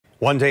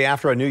One day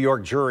after a New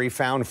York jury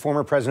found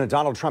former President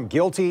Donald Trump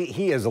guilty,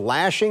 he is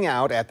lashing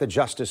out at the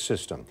justice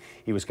system.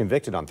 He was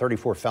convicted on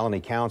 34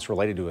 felony counts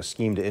related to a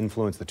scheme to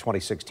influence the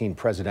 2016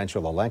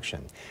 presidential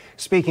election.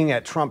 Speaking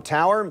at Trump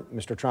Tower,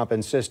 Mr. Trump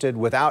insisted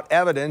without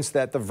evidence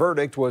that the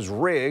verdict was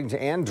rigged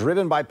and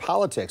driven by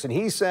politics. And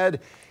he said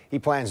he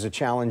plans to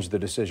challenge the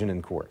decision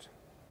in court.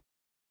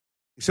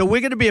 So we're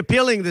going to be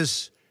appealing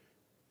this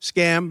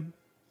scam.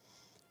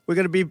 We're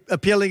going to be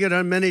appealing it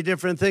on many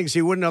different things.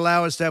 He wouldn't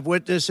allow us to have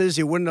witnesses.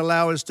 He wouldn't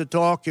allow us to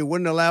talk. He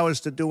wouldn't allow us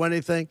to do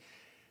anything.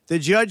 The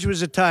judge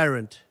was a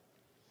tyrant.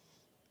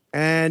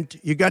 And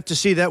you got to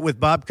see that with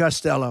Bob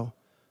Costello.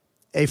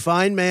 A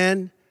fine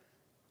man.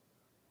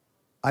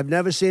 I've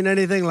never seen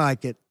anything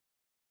like it.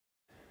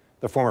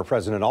 The former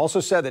president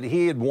also said that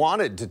he had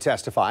wanted to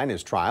testify in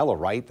his trial, a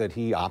right that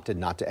he opted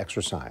not to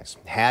exercise.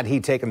 Had he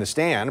taken the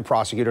stand,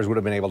 prosecutors would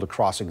have been able to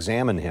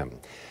cross-examine him.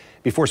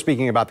 Before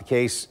speaking about the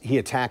case, he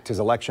attacked his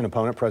election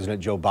opponent,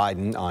 President Joe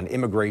Biden, on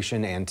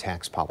immigration and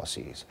tax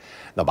policies.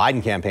 The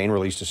Biden campaign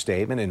released a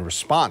statement in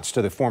response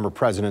to the former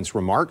president's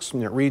remarks.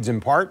 And it reads in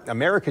part,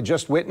 "America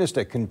just witnessed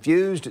a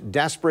confused,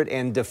 desperate,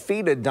 and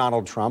defeated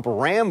Donald Trump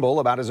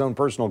ramble about his own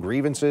personal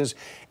grievances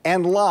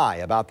and lie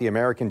about the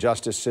American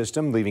justice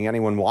system, leaving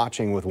anyone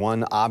watching with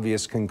one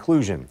obvious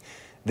conclusion.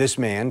 This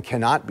man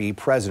cannot be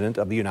president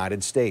of the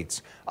United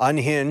States."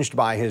 Unhinged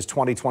by his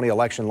 2020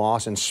 election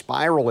loss and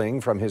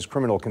spiraling from his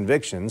criminal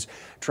convictions,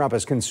 Trump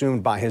is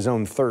consumed by his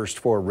own thirst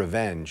for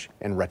revenge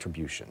and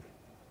retribution.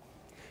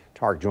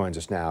 Tarek joins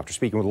us now after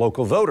speaking with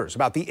local voters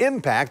about the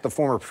impact the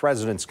former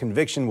president's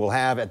conviction will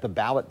have at the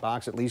ballot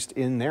box, at least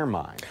in their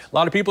minds. A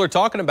lot of people are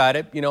talking about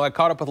it. You know, I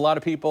caught up with a lot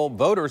of people,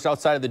 voters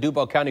outside of the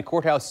Duval County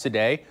Courthouse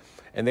today,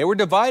 and they were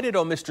divided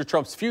on Mr.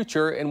 Trump's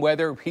future and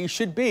whether he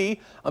should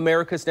be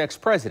America's next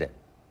president.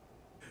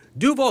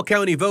 Duval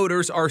County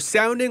voters are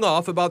sounding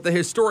off about the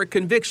historic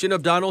conviction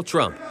of Donald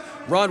Trump.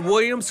 Ron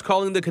Williams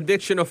calling the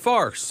conviction a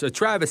farce, a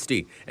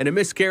travesty, and a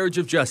miscarriage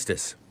of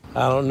justice.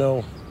 I don't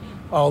know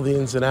all the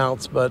ins and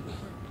outs, but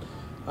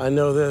I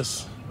know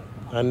this.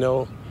 I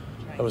know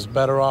I was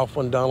better off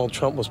when Donald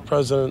Trump was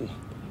president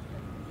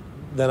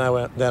than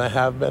I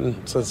have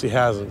been since he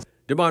hasn't.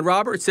 Damon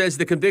Roberts says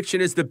the conviction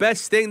is the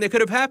best thing that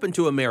could have happened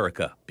to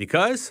America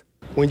because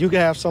when you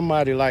have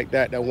somebody like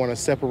that want to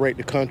separate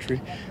the country,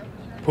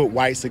 put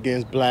whites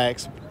against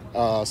blacks,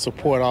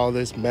 support all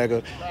this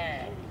mega,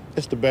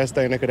 it's the best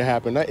thing that could have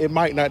happened. It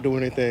might not do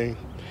anything,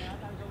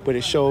 but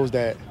it shows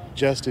that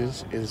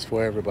justice is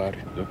for everybody.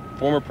 The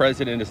former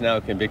president is now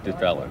a convicted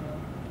felon.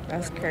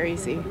 That's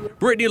crazy.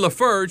 Brittany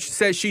LaFerge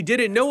says she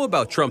didn't know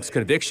about Trump's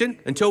conviction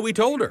until we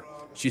told her.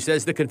 She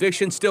says the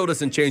conviction still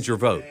doesn't change her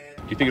vote.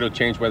 Do you think it'll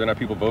change whether or not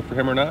people vote for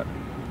him or not?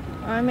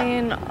 I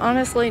mean,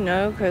 honestly,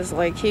 no, because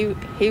like he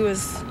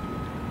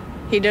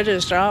did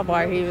his job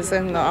while he was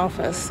in the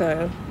office,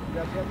 so,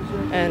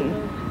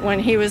 and when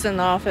he was in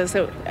the office,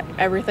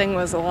 everything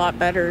was a lot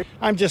better.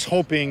 I'm just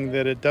hoping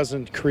that it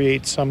doesn't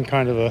create some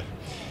kind of a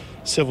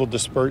civil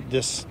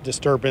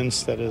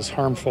disturbance that is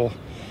harmful.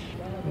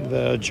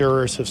 The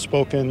jurors have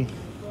spoken.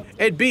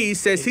 Ed B.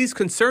 says he's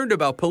concerned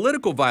about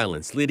political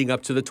violence leading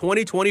up to the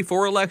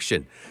 2024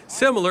 election,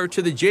 similar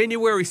to the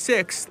January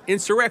 6th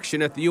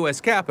insurrection at the U.S.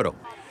 Capitol.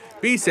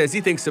 B says he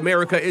thinks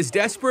America is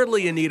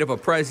desperately in need of a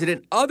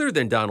president other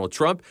than Donald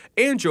Trump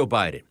and Joe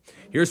Biden.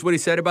 Here's what he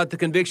said about the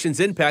conviction's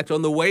impact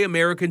on the way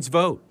Americans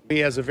vote. He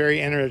has a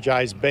very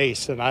energized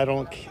base, and I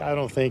don't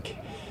think,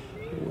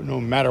 no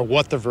matter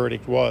what the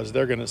verdict was,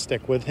 they're going to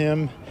stick with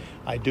him.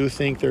 I do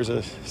think there's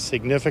a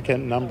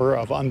significant number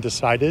of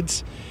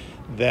undecideds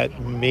that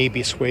may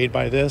be swayed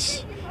by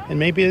this, and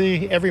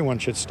maybe everyone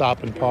should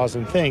stop and pause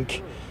and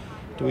think,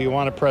 do we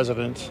want a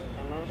president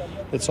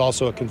that's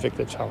also a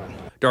convicted felon?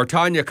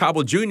 D'Artagnan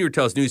Cobble Jr.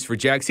 tells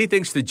News4Jax he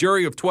thinks the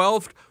jury of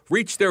 12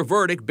 reached their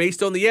verdict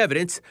based on the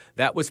evidence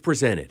that was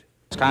presented.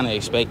 It's kind of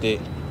expected,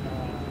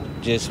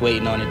 just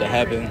waiting on it to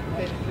happen,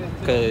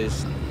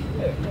 because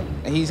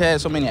he's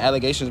had so many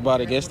allegations brought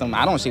against him.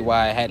 I don't see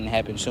why it hadn't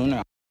happened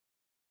sooner.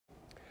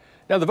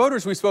 Now, the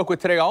voters we spoke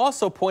with today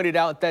also pointed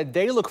out that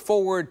they look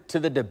forward to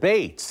the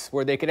debates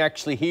where they can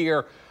actually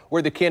hear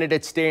where the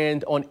candidates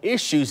stand on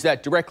issues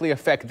that directly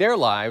affect their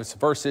lives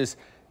versus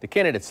the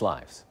candidates'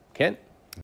 lives. Kent?